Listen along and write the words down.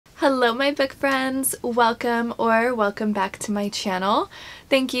Hello my book friends, welcome back to my channel.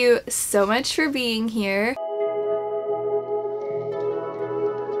 Thank you so much for being here.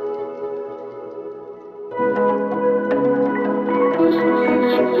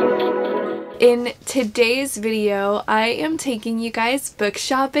 In today's video, I am taking you guys book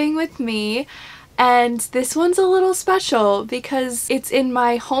shopping with me. And this one's a little special because it's in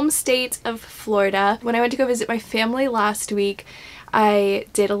my home state of Florida. When I went to go visit my family last week, I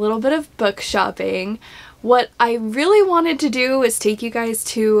did a little bit of book shopping. What I really wanted to do was take you guys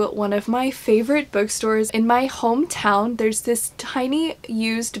to one of my favorite bookstores in my hometown. There's this tiny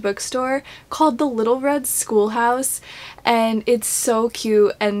used bookstore called the Little Red Schoolhouse, and it's so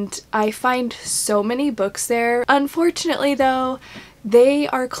cute and I find so many books there. Unfortunately though, they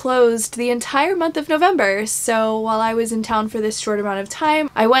are closed the entire month of November, so while I was in town for this short amount of time,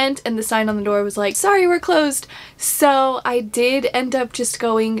 I went and the sign on the door was like, sorry, we're closed. So I did end up just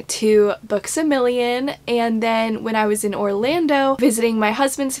going to Books A Million, and then when I was in Orlando visiting my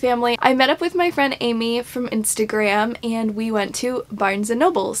husband's family, I met up with my friend Amy from Instagram and we went to Barnes &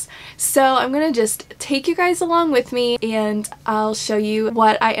 Noble's. So I'm gonna just take you guys along with me and I'll show you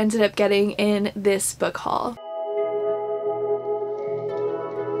what I ended up getting in this book haul.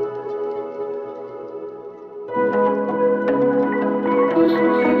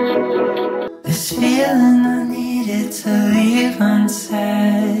 This feeling I needed to leave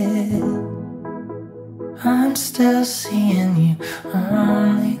unsaid. I'm still seeing you, I'm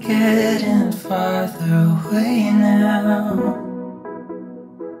only getting farther away now.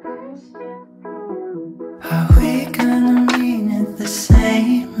 Are we gonna mean it the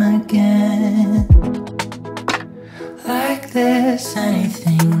same again? Like there's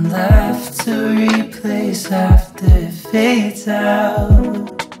anything left to replace after it fades out.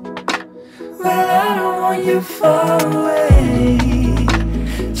 Well, I don't want you far away,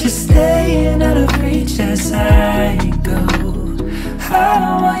 just staying out of reach as I go. I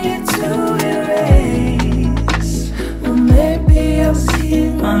don't want you to erase. Well, maybe I'll see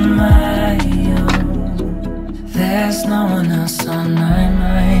it on my own. There's no one else on my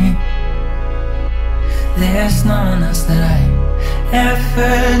mind. There's no one else that I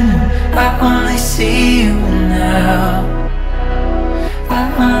ever knew. I only see you now. I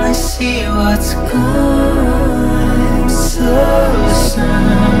only see what's gone so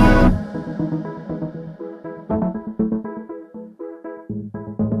soon.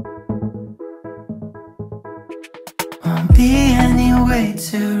 Won't be any way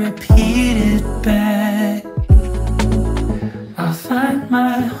to repeat it back. I'll find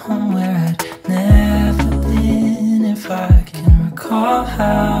my home where I'd never been if I can recall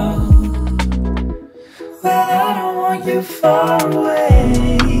how. Well, I don't want you far away,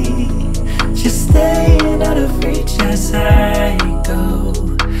 just staying out of reach as I go.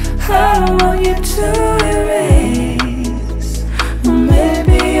 I don't want you to erase. Well,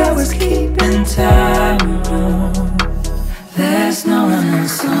 maybe I was keeping time wrong. There's no one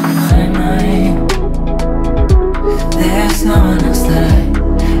else on my mind. There's no one else that I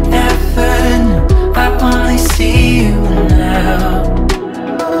ever knew. I only see you now.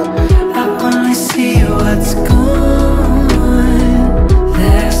 I only see what's gone.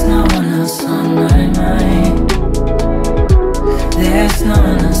 There's no one else on my mind. There's no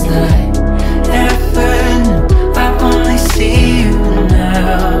one else that I ever knew. I only see you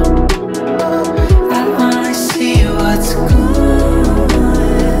now. I only see what's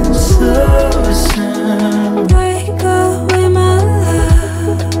gone so soon. Wake up with my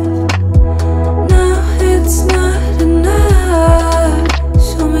love. Now it's not enough.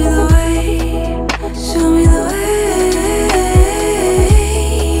 Show me the way. Show me the way.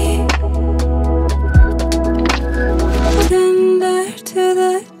 Tender to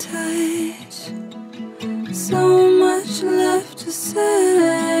the touch, so much left to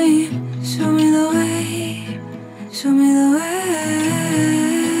say. Show me the way. Show me the way.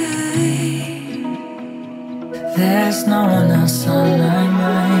 There's no one else on my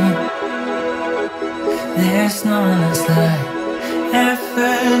mind. There's no one else that I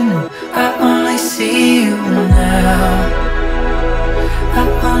ever knew. I only see you now. I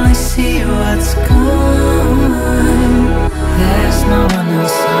only see what's gone. There's no one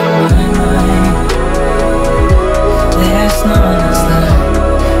else on my mind. There's no one else that I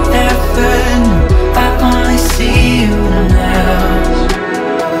ever knew. I only see you now.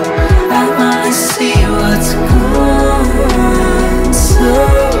 I only see what's gone.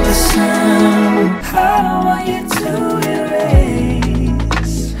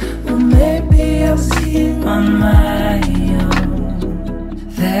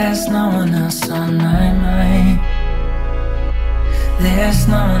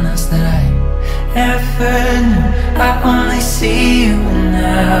 else that I ever knew. I only see you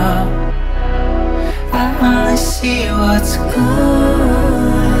now. I only see what's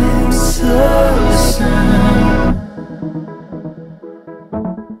gone so soon.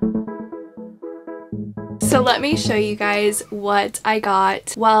 So let me show you guys what I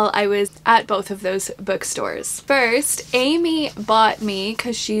got while I was at both of those bookstores. First, Amy bought me,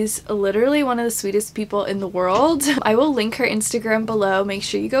 because she's literally one of the sweetest people in the world. I will link her Instagram below, make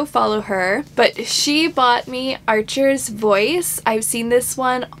sure you go follow her. But she bought me Archer's Voice. I've seen this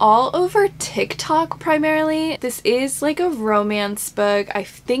one all over TikTok primarily. This is like a romance book. I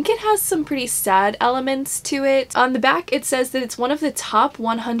think it has some pretty sad elements to it. On the back it says that it's one of the top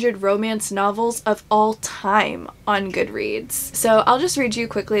 100 romance novels of all time on Goodreads. So I'll just read you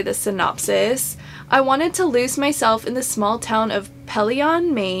quickly the synopsis. I wanted to lose myself in the small town of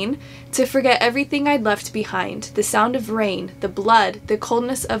Pelion, Maine, to forget everything I'd left behind. The sound of rain, the blood, the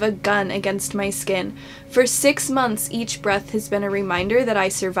coldness of a gun against my skin. For 6 months, each breath has been a reminder that I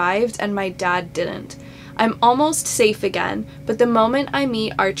survived and my dad didn't. I'm almost safe again, but the moment I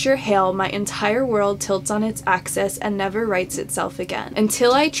meet Archer Hale, my entire world tilts on its axis and never rights itself again.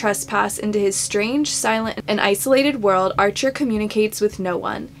 Until I trespass into his strange, silent, and isolated world, Archer communicates with no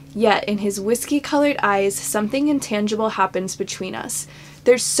one. Yet, in his whiskey-colored eyes, something intangible happens between us.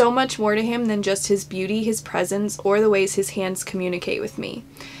 There's so much more to him than just his beauty, his presence, or the ways his hands communicate with me.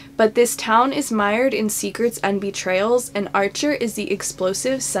 But this town is mired in secrets and betrayals, and Archer is the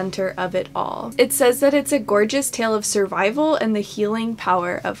explosive center of it all. It says that it's a gorgeous tale of survival and the healing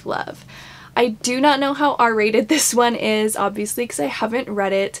power of love. I do not know how R-rated this one is, obviously, because I haven't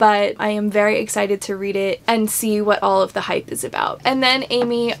read it, but I am very excited to read it and see what all of the hype is about. And then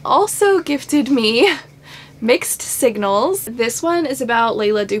Amy also gifted me Mixed Signals. This one is about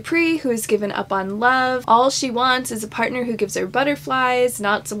Layla Dupree, who has given up on love. All she wants is a partner who gives her butterflies,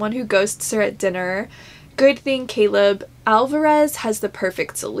 not someone who ghosts her at dinner. Good thing Caleb Alvarez has the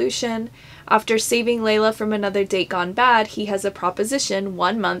perfect solution. After saving Layla from another date gone bad, he has a proposition: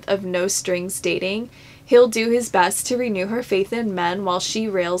 1 month of no strings dating. He'll do his best to renew her faith in men while she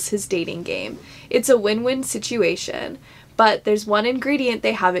rails his dating game. It's a win-win situation. But there's one ingredient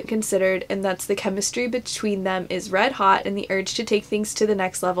they haven't considered, and that's the chemistry between them is red hot, and the urge to take things to the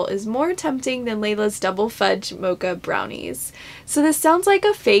next level is more tempting than Layla's double fudge mocha brownies. So this sounds like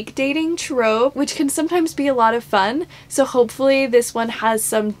a fake dating trope, which can sometimes be a lot of fun. So hopefully this one has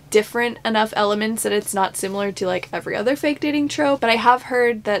some different enough elements that it's not similar to like every other fake dating trope. But I have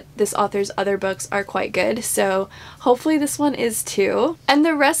heard that this author's other books are quite good, so hopefully this one is too. And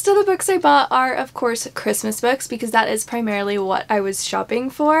the rest of the books I bought are, of course, Christmas books, because that is primarily what I was shopping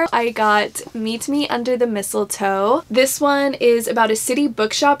for. I got Meet Me Under the Mistletoe. This one is about a city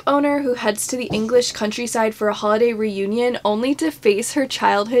bookshop owner who heads to the English countryside for a holiday reunion only to face her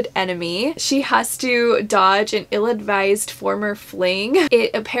childhood enemy. She has to dodge an ill-advised former fling.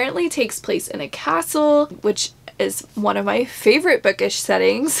 It apparently takes place in a castle, which is one of my favorite bookish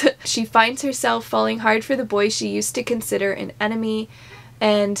settings. She finds herself falling hard for the boy she used to consider an enemy,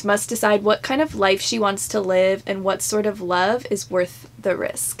 and must decide what kind of life she wants to live and what sort of love is worth the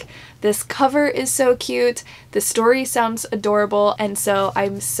risk. This cover is so cute, the story sounds adorable, and so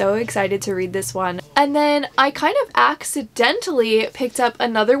I'm so excited to read this one. And then I kind of accidentally picked up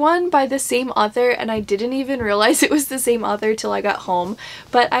another one by the same author, and I didn't even realize it was the same author till I got home.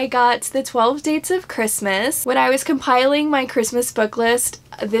 But I got The 12 Dates of Christmas. When I was compiling my Christmas book list,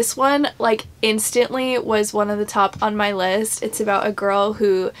 this one like instantly was one of the top on my list. It's about a girl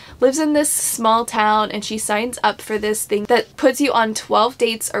who lives in this small town, and she signs up for this thing that puts you on 12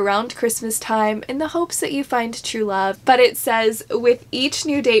 dates around Christmas time in the hopes that you find true love. But it says, with each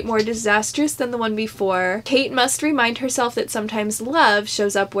new date more disastrous than the one before, Kate must remind herself that sometimes love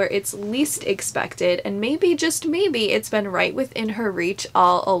shows up where it's least expected, and maybe, just maybe, it's been right within her reach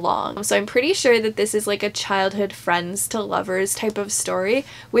all along. So I'm pretty sure that this is like a childhood friends to lovers type of story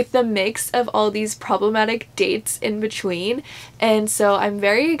with the mix of all these problematic dates in between. And so I'm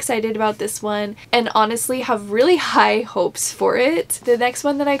very excited about this one, and honestly have really high hopes for it. The next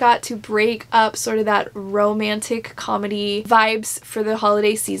one that I got to break up sort of that romantic comedy vibes for the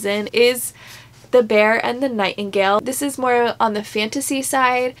holiday season is The Bear and the Nightingale. This is more on the fantasy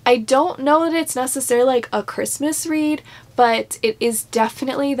side. I don't know that it's necessarily like a Christmas read, but it is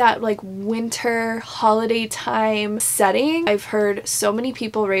definitely that like winter holiday time setting. I've heard so many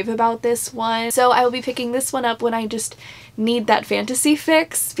people rave about this one, so I will be picking this one up when I just need that fantasy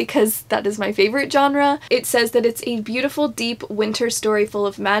fix, because that is my favorite genre. It says that it's a beautiful, deep winter story full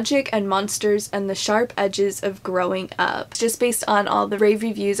of magic and monsters and the sharp edges of growing up. Just based on all the rave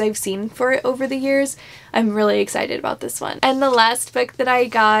reviews I've seen for it over the years, I'm really excited about this one. And the last book that I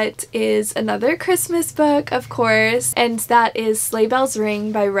got is another Christmas book, of course, and that is Sleigh Bells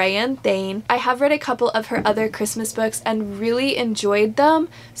Ring by Raeanne Thain. I have read a couple of her other Christmas books and really enjoyed them,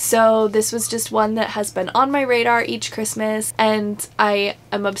 so this was just one that has been on my radar each Christmas, and I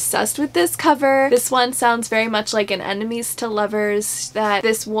am obsessed with this cover. This one sounds very much like an Enemies to Lovers, that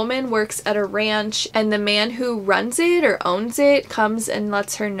this woman works at a ranch and the man who runs it or owns it comes and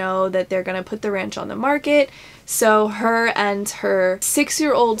lets her know that they're gonna put the ranch on the market. So her and her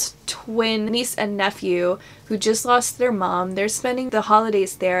 6-year-old twin niece and nephew, who just lost their mom, they're spending the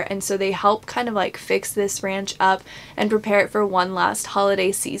holidays there, and so they help kind of like fix this ranch up and prepare it for one last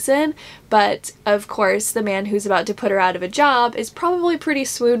holiday season. But of course the man who's about to put her out of a job is probably pretty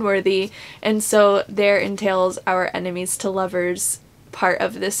swoon-worthy, and so there entails our Enemies to Lovers part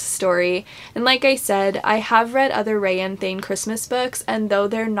of this story. And like I said, I have read other Raeanne Thain Christmas books, and though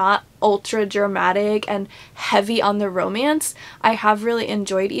they're not ultra dramatic and heavy on the romance, I have really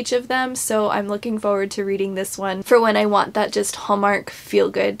enjoyed each of them, so I'm looking forward to reading this one for when I want that just Hallmark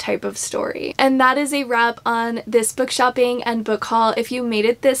feel-good type of story. And that is a wrap on this book shopping and book haul. If you made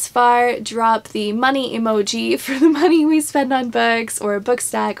it this far, drop the money emoji for the money we spend on books, or a book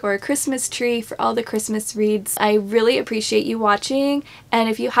stack, or a Christmas tree for all the Christmas reads. I really appreciate you watching, and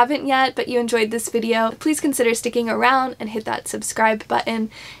if you haven't yet but you enjoyed this video, please consider sticking around and hit that subscribe button,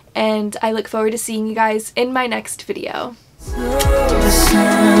 and I look forward to seeing you guys in my next video.